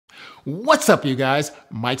What's up, you guys?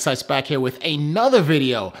 MikeSytes back here with another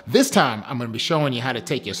video. This time, I'm going to be showing you how to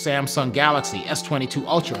take your Samsung Galaxy S22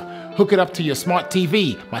 Ultra, hook it up to your smart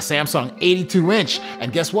TV, my Samsung 82-inch,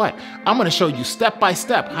 and guess what? I'm going to show you step by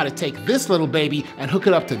step how to take this little baby and hook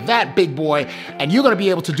it up to that big boy, and you're going to be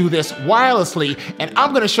able to do this wirelessly, and I'm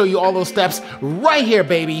going to show you all those steps right here,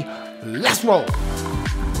 baby. Let's roll.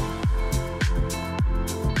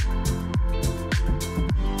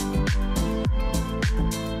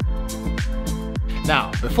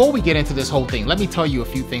 Now, before we get into this whole thing, let me tell you a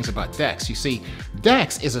few things about DeX. You see,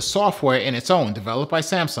 DeX is a software in its own developed by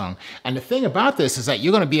Samsung. And the thing about this is that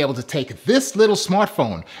you're going to be able to take this little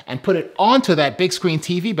smartphone and put it onto that big screen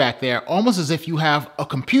TV back there, almost as if you have a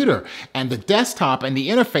computer. And the desktop and the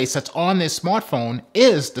interface that's on this smartphone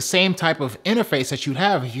is the same type of interface that you'd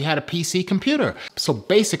have if you had a PC computer. So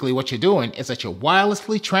basically what you're doing is that you're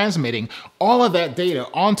wirelessly transmitting all of that data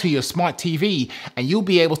onto your smart TV, and you'll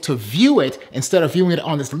be able to view it instead of viewing it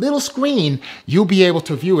on this little screen. You'll be able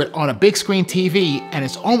to view it on a big screen TV, and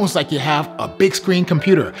it's almost like you have a big screen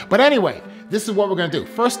computer. But anyway, this is what we're gonna do.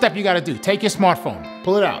 First step you gotta do, take your smartphone,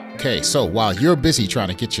 pull it out. Okay, so while you're busy trying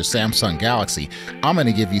to get your Samsung Galaxy, I'm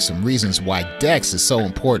gonna give you some reasons why DeX is so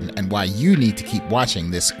important and why you need to keep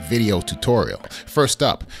watching this video tutorial. First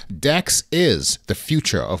up, DeX is the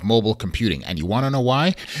future of mobile computing, and you wanna know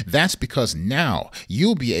why? That's because now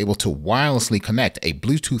you'll be able to wirelessly connect a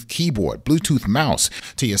Bluetooth keyboard, Bluetooth mouse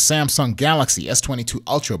to your Samsung Galaxy S22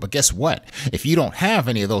 Ultra, but guess what? If you don't have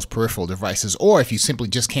any of those peripheral devices, or if you simply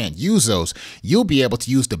just can't use those, you'll be able to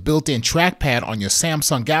use the built-in trackpad on your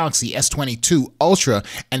Samsung Galaxy S22 Ultra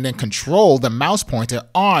and then control the mouse pointer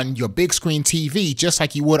on your big screen TV just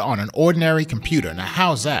like you would on an ordinary computer. Now,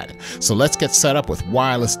 how's that? So let's get set up with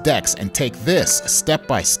wireless DeX and take this step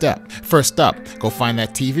by step. First up, go find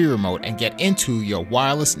that TV remote and get into your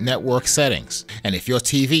wireless network settings. And if your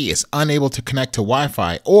TV is unable to connect to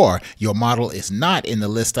Wi-Fi, or your model is not in the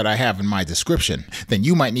list that I have in my description, then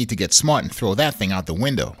you might need to get smart and throw that thing out the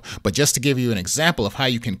window. But just to give you an example of how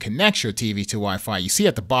you can connect your TV to Wi-Fi, you see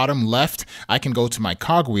at the bottom left, I can go to my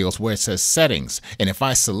cogwheels where it says settings. And if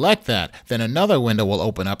I select that, then another window will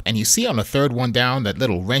open up, and you see on the third one down, that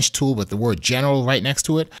little wrench tool with the word general right next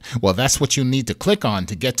to it? Well, that's what you need to click on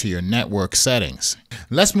to get to your network settings.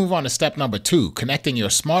 Let's move on to step number 2, connecting your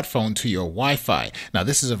smartphone to your Wi-Fi. Now,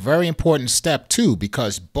 this is a very important step too,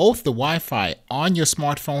 because both the Wi-Fi on your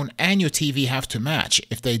smartphone and your TV have to match.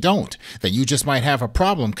 If they don't, then you just might have a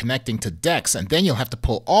problem connecting to DeX, and then you'll have to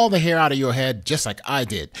pull all the hair out of your head just like I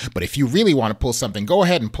did. But if you really want to pull something, go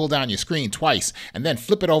ahead and pull down your screen twice and then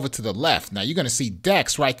flip it over to the left. Now you're going to see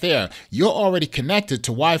DeX right there. You're already connected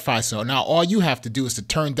to Wi-Fi, so now all you have to do is to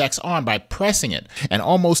turn DeX on by pressing it, and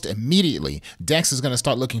almost immediately DeX is going to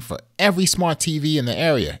start looking for every smart TV in the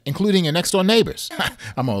area, including your next door neighbors.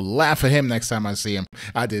 I'm going to laugh at him next time I see him.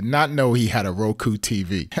 I did not know he had a Roku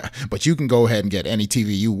TV. But you can go ahead and get any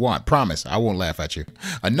TV you want. Promise, I won't laugh at you.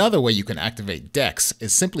 Another way you can activate DeX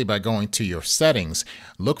is simply by going to your settings,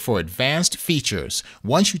 look for advanced features.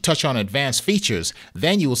 Once you touch on advanced features,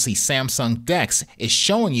 then you will see Samsung DeX is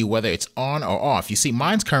showing you whether it's on or off. You see,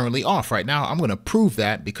 mine's currently off right now. I'm going to prove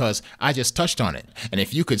that because I just touched on it. And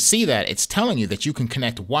if you could see that, it's telling you that you can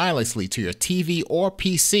connect wirelessly to your TV or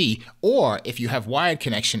PC, or if you have wired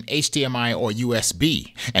connection, HDMI or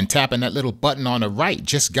USB. And tapping that little button on the right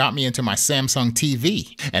just got me into my Samsung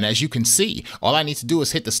TV. And as you can see, all I need to do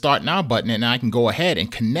is hit the Start Now button, and I can go ahead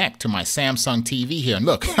and connect to my Samsung TV here. And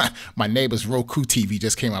look, my neighbor's Roku TV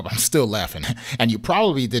just came up. I'm still laughing. And you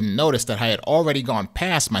probably didn't notice that I had already gone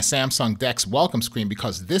past my Samsung DeX welcome screen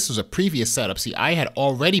because this was a previous setup. See, I had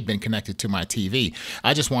already been connected to my TV.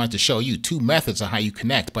 I just wanted to show you 2 methods of how you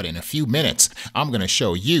connect, but in a few minutes, I'm going to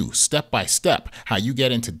show you step by step how you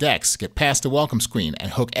get into DeX, get past the welcome screen,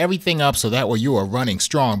 and hook everything up so that way you are running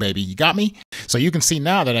strong, baby. You got me? So you can see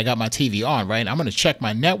now that I got my TV on, right? I'm going to check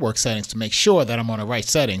my network settings to make sure that I'm on the right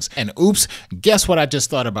settings. And oops, guess what I just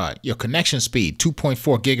thought about? Your connection speed,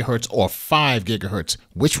 2.4 gigahertz or 5 gigahertz.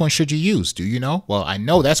 Which one should you use? Do you know? Well, I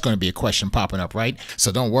know that's going to be a question popping up, right?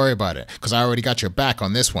 So don't worry about it, because I already got your back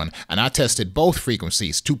on this one. And I tested both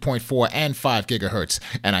frequencies, 2.4 and 5 gigahertz,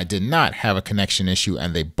 and I did not have a connection issue,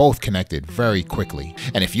 and they both connected very quickly.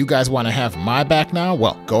 And if you guys want to have my back now,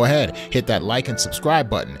 well, go ahead, hit that like and subscribe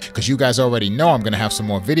button, because you guys already know I'm going to have some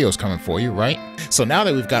more videos coming for you, right? So now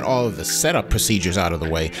that we've got all of the setup procedures out of the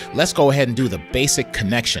way, let's go ahead and do the basic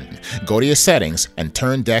connection. Go to your settings and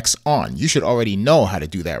turn DeX on. You should already know how to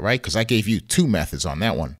do that, right? Because I gave you 2 methods on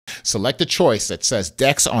that one. Select the choice that says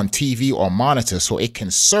DeX on TV or monitor so it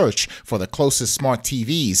can search for the closest smart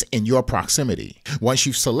TVs in your proximity. Once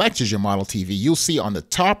you've selected your model TV, you'll see on the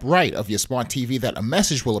top right of your smart TV that a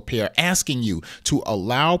message will appear asking you to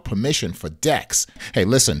allow permission for DeX. Hey,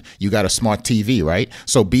 listen, you got a smart TV, right?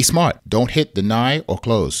 So be smart. Don't hit deny or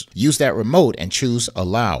close. Use that remote and choose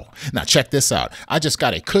allow. Now check this out. I just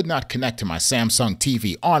got a could not connect to my Samsung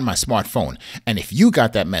TV on my smartphone. And if you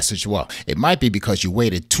got that message, well, it might be because you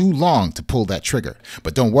waited too long to pull that trigger.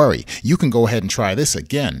 But don't worry, you can go ahead and try this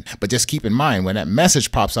again. But just keep in mind, when that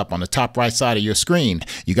message pops up on the top right side of your screen,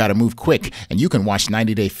 you got to move quick and you can watch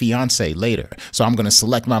 90 Day Fiancé later. So I'm going to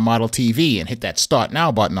select my model TV and hit that Start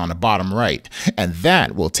Now button on the bottom right. And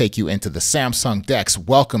that will take you into the Samsung DeX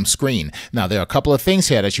welcome screen. Now, there are a couple of things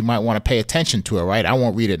here that you might want to pay attention to, all right? I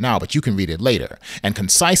won't read it now, but you can read it later. And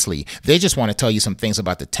concisely, they just want to tell you some things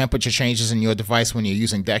about the temperature changes in your device when you're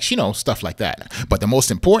using DeX, you know, stuff like that. But the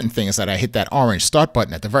most important thing is that I hit that orange start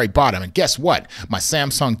button at the very bottom. And guess what? My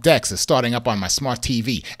Samsung DeX is starting up on my smart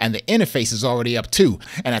TV and the interface is already up too.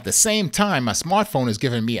 And at the same time, my smartphone is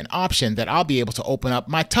giving me an option that I'll be able to open up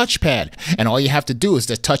my touchpad. And all you have to do is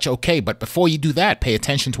just touch OK. But before you do that, pay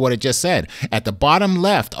attention to what it just said. At the bottom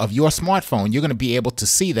left of your smartphone, you're going to be able to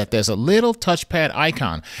see that there's a little touchpad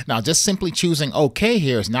icon. Now, just simply choosing OK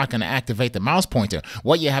here is not going to activate the mouse pointer.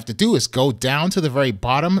 What you have to do is go down to the very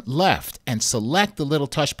bottom left and select the little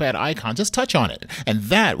touchpad icon. Just touch on it. And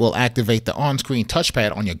that will activate the on-screen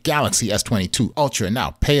touchpad on your Galaxy S22 Ultra.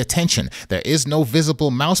 Now, pay attention. There is no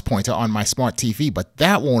visible mouse pointer on my smart TV, but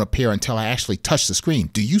that won't appear until I actually touch the screen.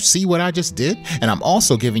 Do you see what I just did? And I'm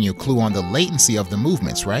also giving you a clue on the latency of the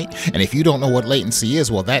movements, right? And if you don't know what latency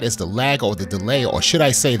is, well, that is the lag or the delay, or should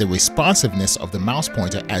I say the responsiveness of the mouse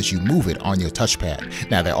pointer as you move it on your touchpad.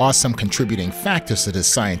 Now, there are some contributing factors to this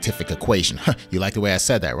scientific equation. You like the way I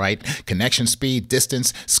said that, right? Connection speed,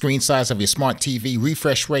 distance, screen size of your smart TV,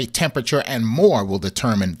 refresh rate, temperature, and more will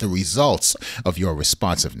determine the results of your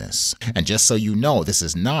responsiveness. And just so you know, this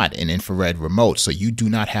is not an infrared remote, so you do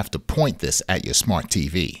not have to point this at your smart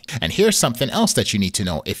TV. And here's something else that you need to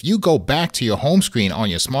know. If you go back to your home screen on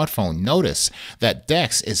your smartphone, notice that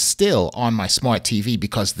DeX is still on my smart TV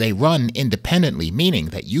because they run independently, meaning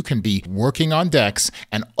that you can be working on DeX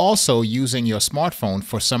and also using your smartphone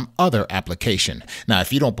for some other application. Now,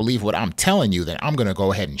 if you don't believe what I'm telling you, then I'm going to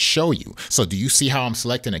go ahead and show you. So do you see how I'm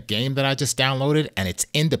selecting a game that I just downloaded and it's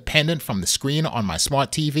independent from the screen on my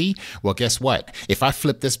smart TV? Well, guess what? If I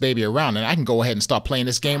flip this baby around, and I can go ahead and start playing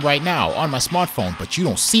this game right now on my smartphone, but you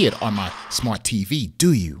don't see it on my smart TV,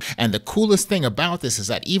 do you? And the coolest thing about this is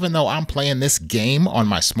that even though I'm playing this game on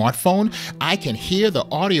my smartphone, I can hear the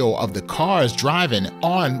audio of the cars driving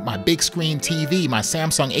on my big screen TV, my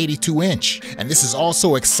Samsung 82-inch. And this is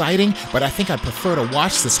also exciting, but I think I'd prefer to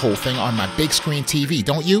watch this whole thing on my big screen TV,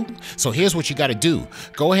 don't you? So here's what you got to do.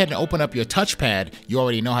 Go ahead and open up your touchpad. You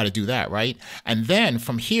already know how to do that, right? And then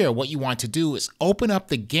from here, what you want to do is open up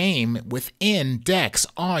the game within DeX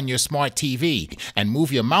on your smart TV and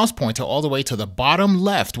move your mouse pointer all the way to the bottom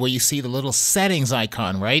left where you see the little settings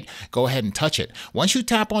icon, right? Go ahead and touch it. Once you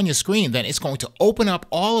tap on your screen, then it's going to open up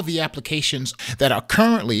all of the applications that are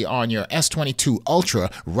currently on your S22 Ultra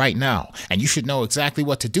right now. And you should know exactly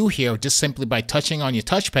what to do here just simply by touching on your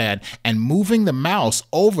touchpad and moving the mouse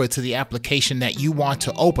over to the application that you want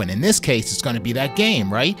to open. In this case, it's going to be that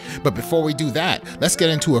game, right? But before we do that, let's get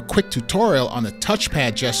into a quick tutorial on the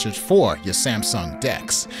touchpad gestures for your Samsung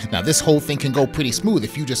DeX. Now, this whole thing can go pretty smooth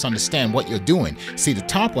if you just understand what you're doing. See, the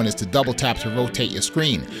top one is to double tap to rotate your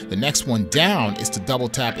screen. The next one down is to double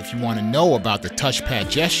tap if you want to know about the touchpad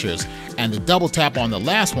gestures. And the double tap on the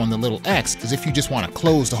last one, the little X, is if you just want to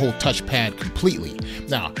close the whole touchpad completely.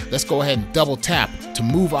 Now, let's go ahead and double tap to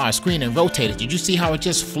move our screen and rotate it. Did you see how it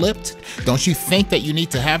just flipped? Don't you think that you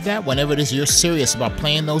need to have that whenever it is you're serious about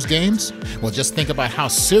playing those games? Well, just think about how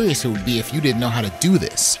serious it would be if you didn't know how to do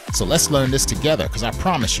this. So let's learn this together, because I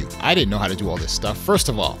promise you, I didn't know how to do all this stuff. First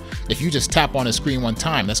of all, if you just tap on the screen one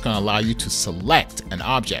time, that's going to allow you to select an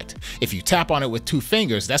object. If you tap on it with 2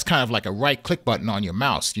 fingers, that's kind of like a right-click button on your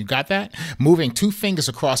mouse. You got that? Moving 2 fingers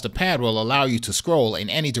across the pad will allow you to scroll in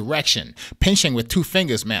any direction. Pinching with 2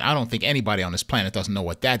 fingers, man, I don't think anybody on this planet doesn't know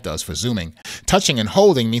what that does for zooming. Touching and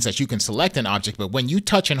holding means that you can select an object, but when you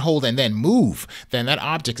touch and hold and then move, then that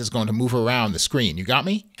object is going to move around the screen. You got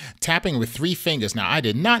me? Tapping with 3 fingers. Now, I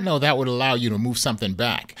did not know that would allow you to move something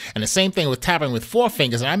back. And the same thing with tapping with 4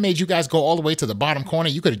 fingers. And I made you guys go all the way to the bottom corner.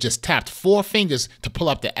 You could have just tapped 4 fingers to pull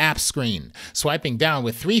up the app screen. Swiping down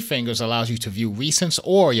with 3 fingers allows you to view recents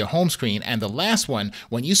or your home screen. And the last one,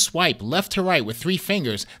 when you swipe left to right with 3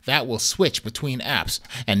 fingers, that will switch between apps.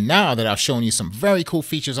 And now that I've shown you some very cool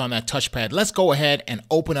features on that touchpad, let's go go ahead and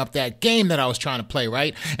open up that game that I was trying to play,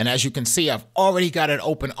 right? And as you can see, I've already got it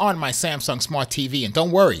open on my Samsung Smart TV. And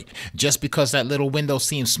don't worry, just because that little window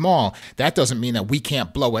seems small, that doesn't mean that we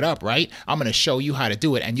can't blow it up, right? I'm going to show you how to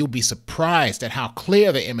do it, and you'll be surprised at how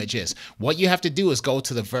clear the image is. What you have to do is go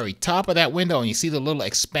to the very top of that window, and you see the little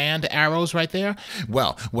expand arrows right there?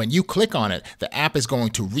 Well, when you click on it, the app is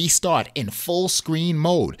going to restart in full screen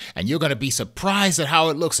mode, and you're going to be surprised at how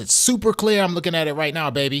it looks. It's super clear. I'm looking at it right now,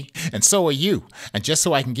 baby. And so are you. And just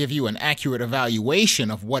so I can give you an accurate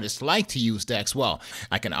evaluation of what it's like to use DeX, well,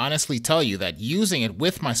 I can honestly tell you that using it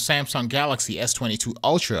with my Samsung Galaxy S22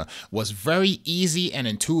 Ultra was very easy and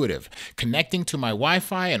intuitive. Connecting to my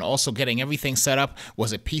Wi-Fi and also getting everything set up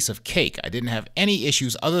was a piece of cake. I didn't have any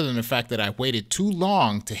issues other than the fact that I waited too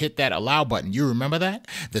long to hit that allow button. You remember that?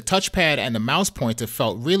 The touchpad and the mouse pointer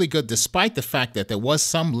felt really good despite the fact that there was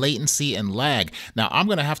some latency and lag. Now I'm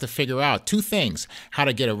going to have to figure out two things: how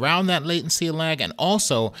to get around that latency and lag, and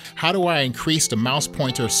also how do I increase the mouse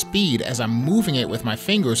pointer speed as I'm moving it with my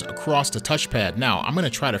fingers across the touchpad. Now I'm going to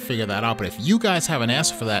try to figure that out, but if you guys have an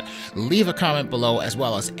answer for that, leave a comment below, as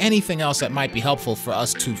well as anything else that might be helpful for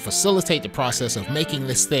us to facilitate the process of making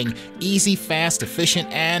this thing easy, fast, efficient,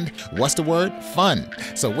 and what's the word? Fun.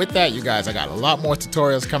 So with that, you guys, I got a lot more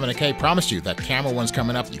tutorials coming, okay? Promise you, that camera one's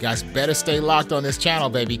coming up. You guys better stay locked on this channel,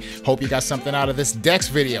 baby. Hope you got something out of this DeX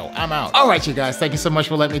video. I'm out. All right, you guys, thank you so much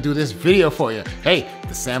for letting me do this video for you. Hey,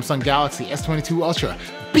 the Samsung Galaxy S22 Ultra.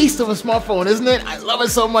 Beast of a smartphone, isn't it? I love it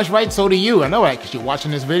so much, right? So do you. I know that because you're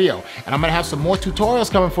watching this video. And I'm gonna have some more tutorials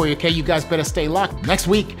coming for you, okay? You guys better stay locked. Next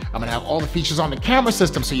week, I'm gonna have all the features on the camera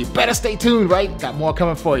system, so you better stay tuned, right? Got more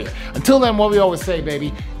coming for you. Until then, what we always say,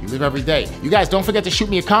 baby, you live every day. You guys don't forget to shoot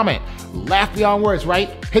me a comment. Laugh beyond words, right?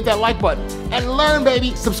 Hit that like button and learn,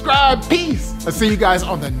 baby. Subscribe. Peace. I'll see you guys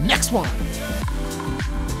on the next one.